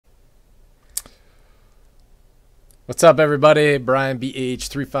What's up, everybody? Brian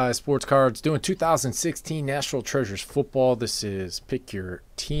BH35 Sports Cards doing 2016 National Treasures football. This is Pick Your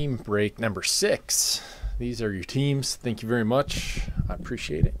Team break number 6. These are your teams. Thank you very much. I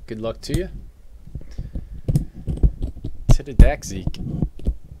appreciate it. Good luck to you. To the deck, Zeke.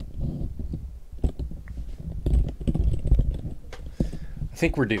 I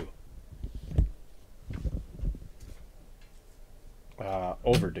think we're due.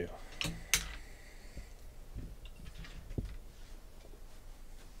 Overdue.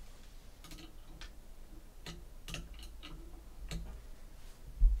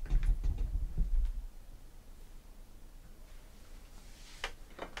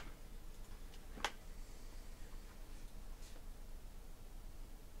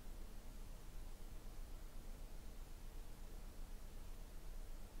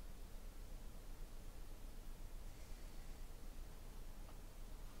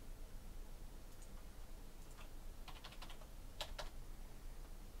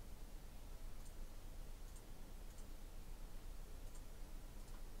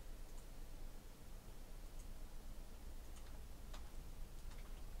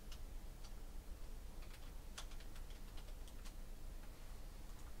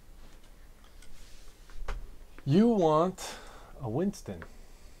 You want a Winston.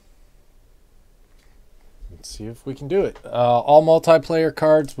 Let's see if we can do it. All multiplayer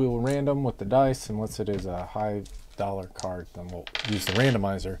cards, we will random with the dice. Unless it is a high dollar card, then we'll use the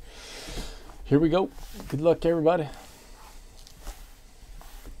randomizer. Here we go. Good luck, everybody.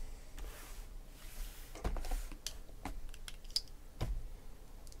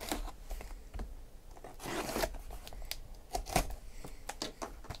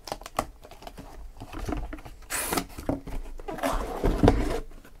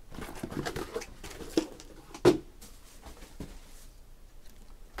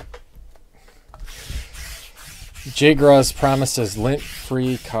 Jagras promises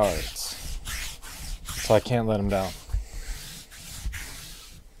lint-free cards, so I can't let him down.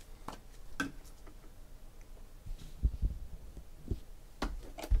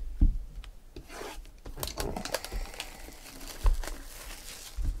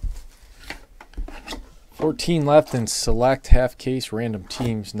 $14 left in select half case random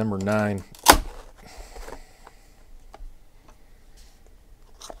teams number 9.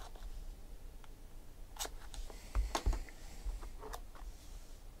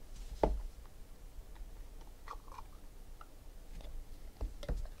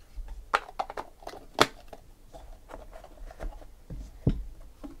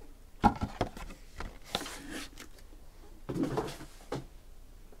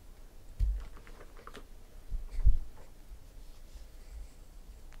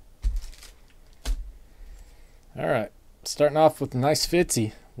 All right, starting off with a nice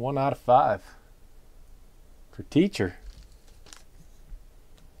Fitzy, 1 out of 5 for teacher.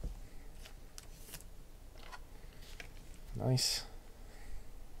 Nice.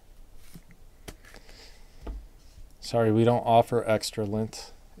 Sorry, we don't offer extra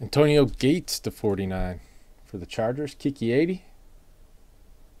lint. Antonio Gates to 49 for the Chargers. Kiki 80.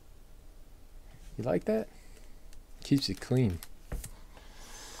 You like that? Keeps it clean.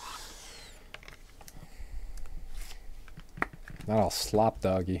 Not all slop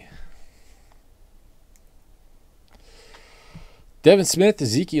doggy. Devin Smith,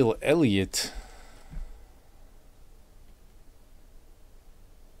 Ezekiel Elliott.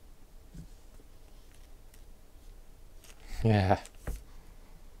 Yeah.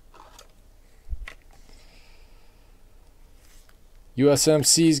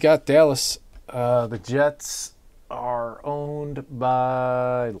 USMC's got Dallas. The Jets are owned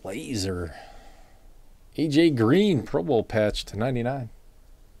by Laser. AJ Green, Pro Bowl patch to 99.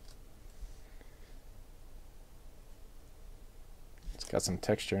 It's got some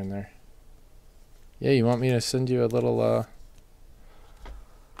texture in there. Yeah, you want me to send you a little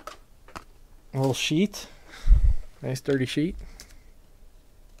sheet? Nice dirty sheet.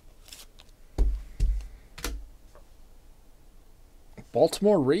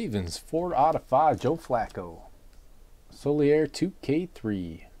 Baltimore Ravens, 4 out of 5. Joe Flacco. Solier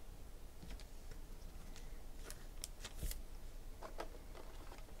 2K3.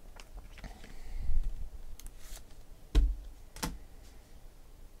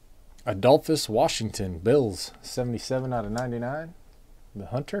 Adolphus Washington, Bills, 77 out of 99. The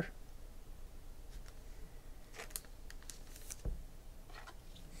Hunter.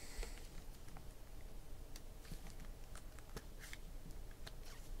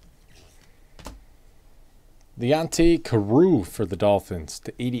 Deontay Carew for the Dolphins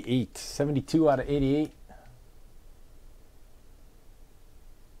to 88. 72 out of 88.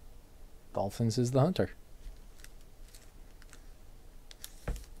 Dolphins is the Hunter.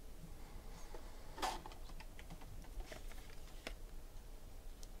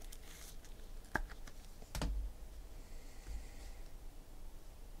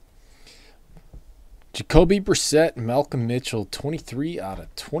 Jacoby Brissett, Malcolm Mitchell, 23 out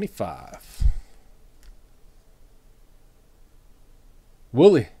of 25.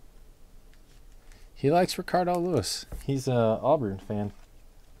 Willie. He likes Ricardo Lewis. He's an Auburn fan.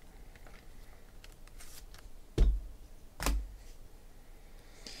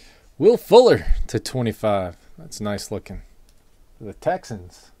 Will Fuller to 25. That's nice looking. For the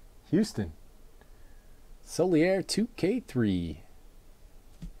Texans. Houston. Solier 2K3.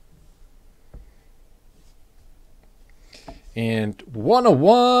 And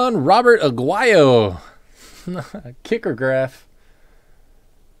 101, Robert Aguayo. Kicker graph.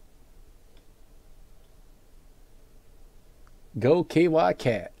 Go KY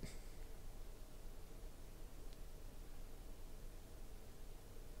Cat.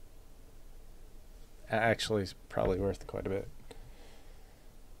 Actually, it's probably worth quite a bit.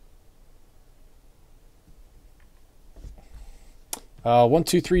 One,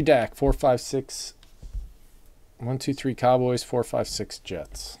 two, three Dak, 4, 5, 6. 1, 2, 3 Cowboys, 4, 5, 6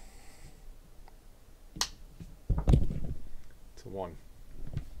 Jets. It's a 1.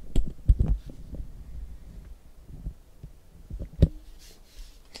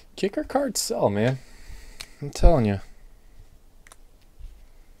 Kicker cards sell, man. I'm telling you.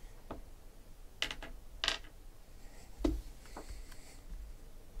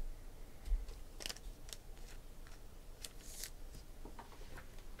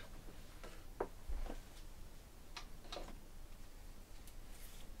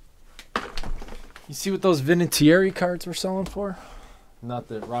 You see what those Vinatieri cards were selling for? Not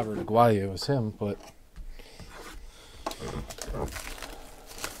that Robert Aguayo was him, but...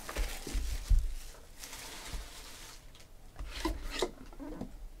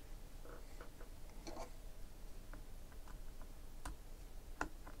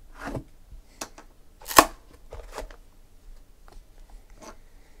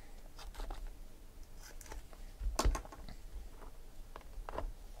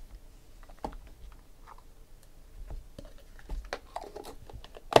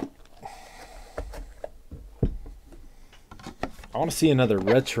 I want to see another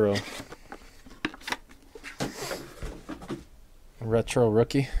retro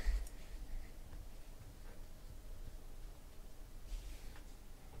rookie.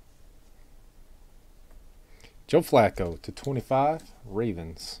 Joe Flacco to 25,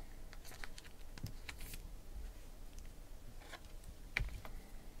 Ravens.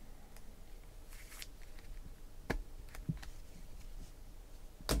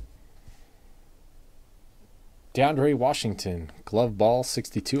 DeAndre Washington, glove ball,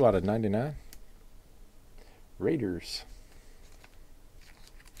 62 out of 99. Raiders.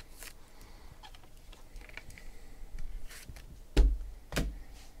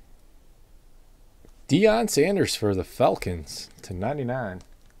 Deion Sanders for the Falcons to 99.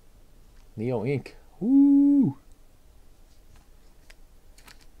 Neo Inc. Woo!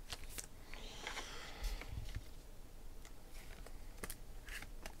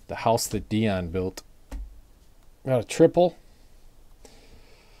 The house that Deion built. Got a triple.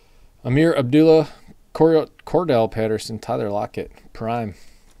 Amir Abdullah, Cordell Patterson, Tyler Lockett, Prime.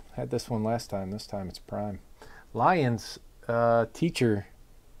 Had this one last time. This time it's Prime. Lions, Teacher,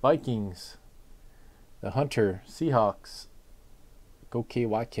 Vikings, the Hunter, Seahawks. Go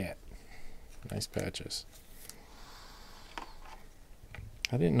KY Cat. Nice patches.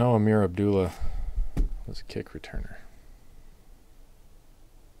 I didn't know Amir Abdullah was a kick returner.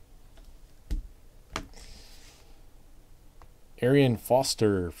 Arian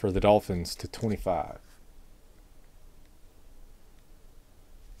Foster for the Dolphins to 25.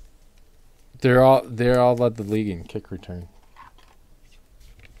 They're all led the league in kick return.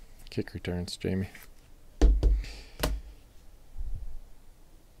 Kick returns, Jamie.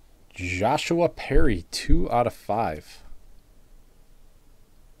 Joshua Perry, 2 out of 5.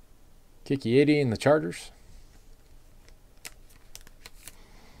 Kiki 80 in the Chargers.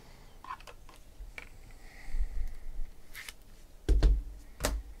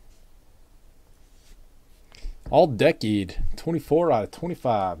 All decade, 24 out of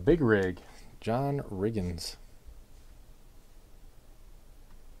 25. Big rig, John Riggins.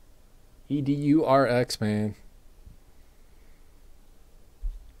 EDURX, man.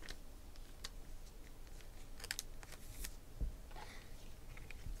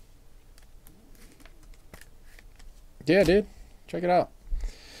 Yeah, dude. Check it out.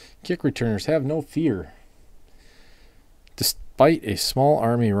 Kick returners have no fear. Despite a small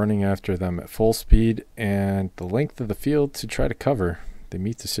army running after them at full speed and the length of the field to try to cover, they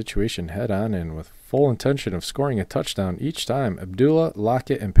meet the situation head-on and with full intention of scoring a touchdown each time. Abdullah,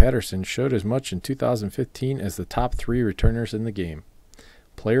 Lockett, and Patterson showed as much in 2015 as the top 3 returners in the game.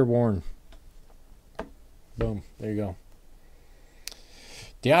 Player worn. Boom. There you go.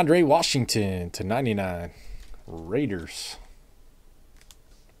 DeAndre Washington to 99. Raiders.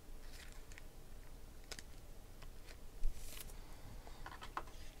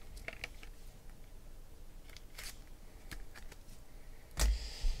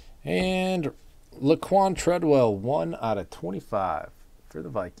 And Laquan Treadwell, 1 out of 25 for the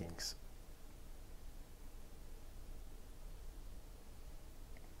Vikings.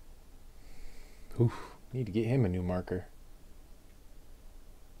 Ooh, need to get him a new marker.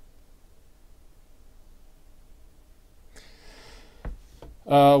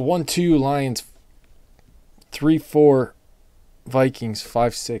 Uh, 1-2 Lions, 3-4 Vikings,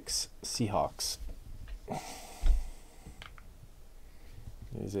 5-6 Seahawks.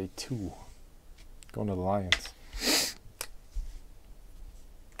 It is a 2 going to the Lions.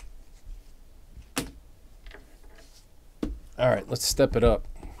 All right, let's step it up.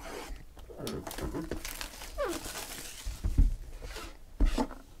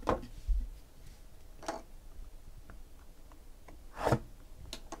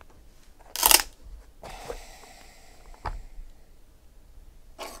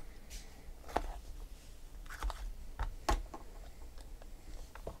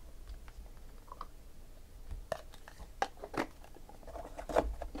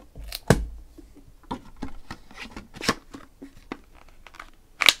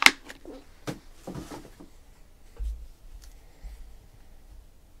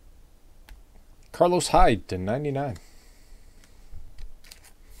 Carlos Hyde to 99.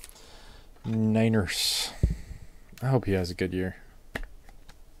 Niners. I hope he has a good year.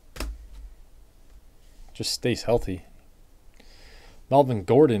 Just stays healthy. Melvin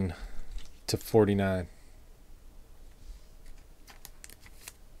Gordon to 49.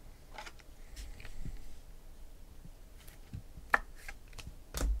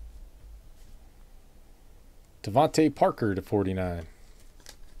 Devontae Parker to 49.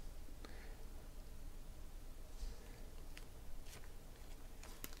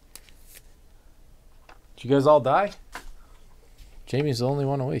 Did you guys all die? Jamie's the only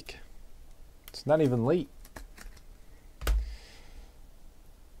one awake. It's not even late.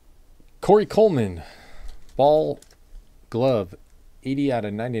 Corey Coleman, ball glove, 80 out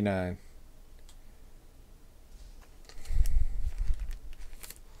of 99.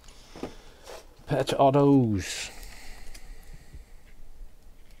 Patch autos.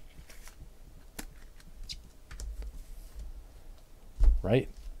 Right?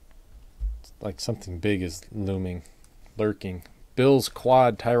 Like something big is looming, lurking. Bills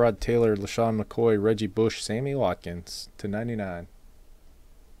quad, Tyrod Taylor, LaShawn McCoy, Reggie Bush, Sammy Watkins to 99.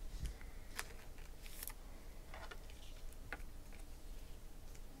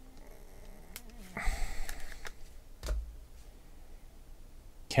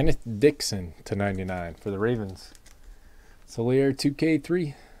 Kenneth Dixon to 99 for the Ravens. Solier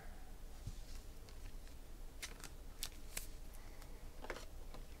 2K3.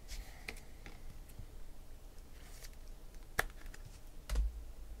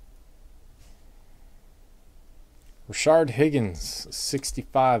 Rashard Higgins,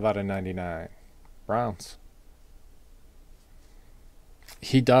 65 out of 99. Browns.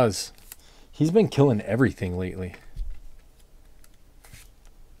 He does. He's been killing everything lately.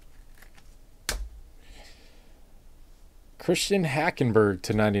 Christian Hackenberg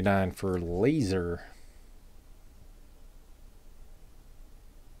to 99 for Laser.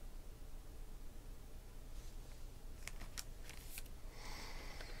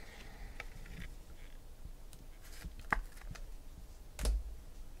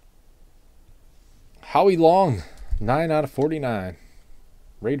 Howie Long, 9 out of 49.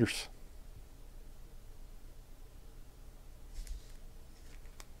 Raiders.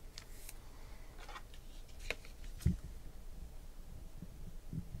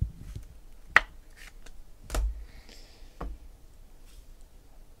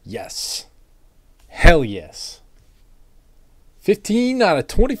 Yes. Hell yes. 15 out of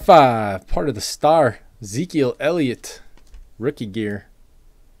 25. Part of the star. Ezekiel Elliott. Rookie gear.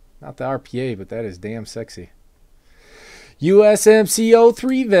 Not the RPA, but that is damn sexy. USMC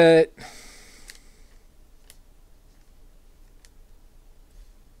 03 vet.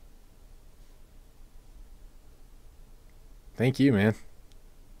 Thank you, man.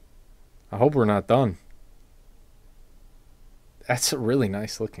 I hope we're not done. That's a really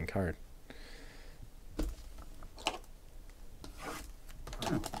nice looking card.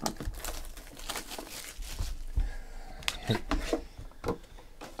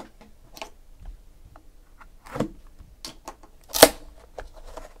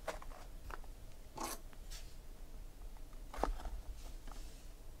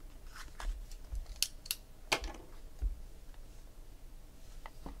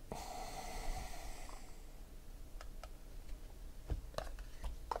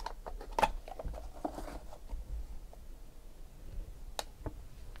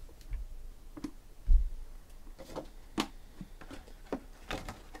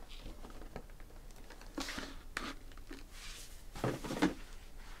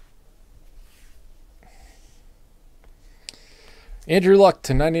 Andrew Luck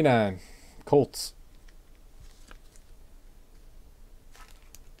to 99. Colts.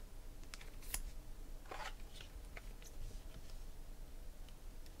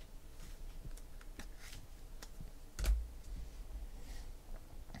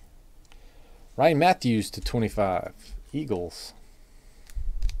 Ryan Matthews to 25. Eagles.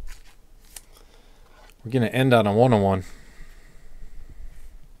 We're going to end on a 101.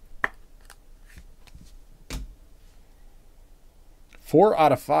 Four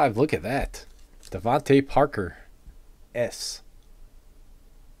out of 5. Look at that. Devontae Parker. S.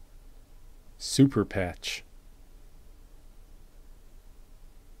 Super patch.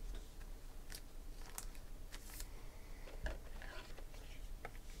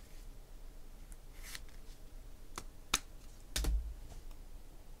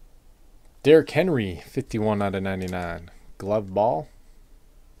 Derrick Henry, 51 out of 99. Glove ball.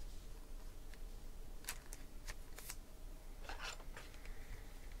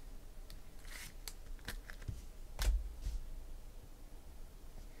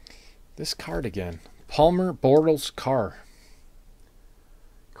 This card again. Palmer Bortles Carr.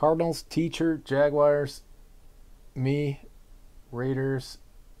 Cardinals, Teacher, Jaguars, me, Raiders,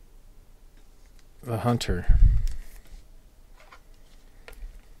 the Hunter.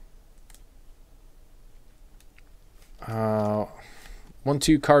 Uh,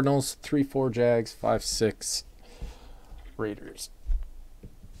 1-2 Cardinals, 3-4 Jags, 5-6 Raiders.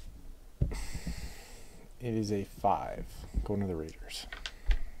 It is a 5 going to the Raiders.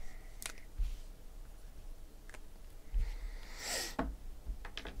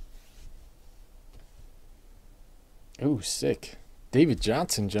 Ooh, sick. David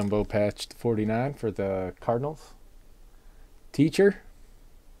Johnson jumbo patched 49 for the Cardinals. Teacher,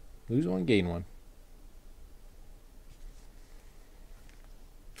 lose one, gain one.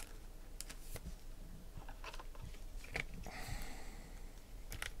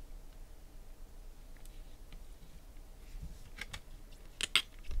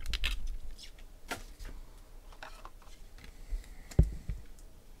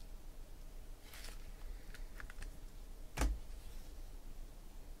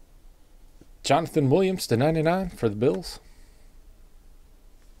 Jonathan Williams to 99 for the Bills.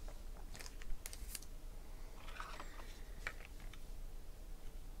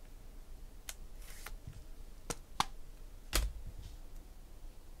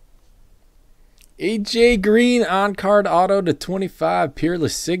 AJ Green on card auto to 25.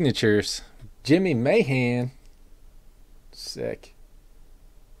 Peerless signatures. Jimmy Mahan. Sick.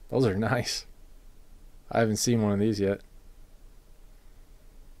 Those are nice. I haven't seen one of these yet.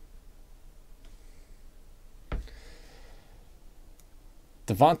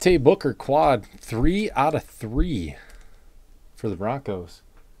 Devontae Booker quad, 3 out of 3 for the Broncos.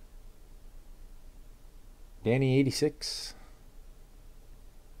 Danny 86.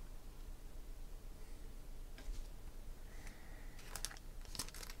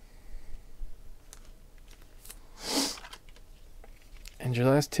 And your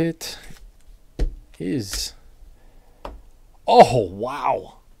last hit is, oh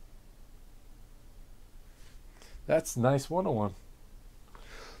wow, that's a nice 101.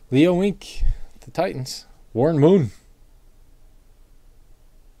 Leo Wink, the Titans. Warren Moon.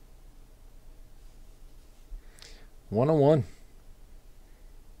 One-on-one.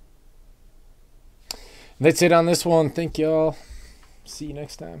 That's it on this one. Thank y'all. See you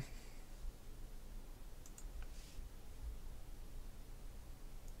next time.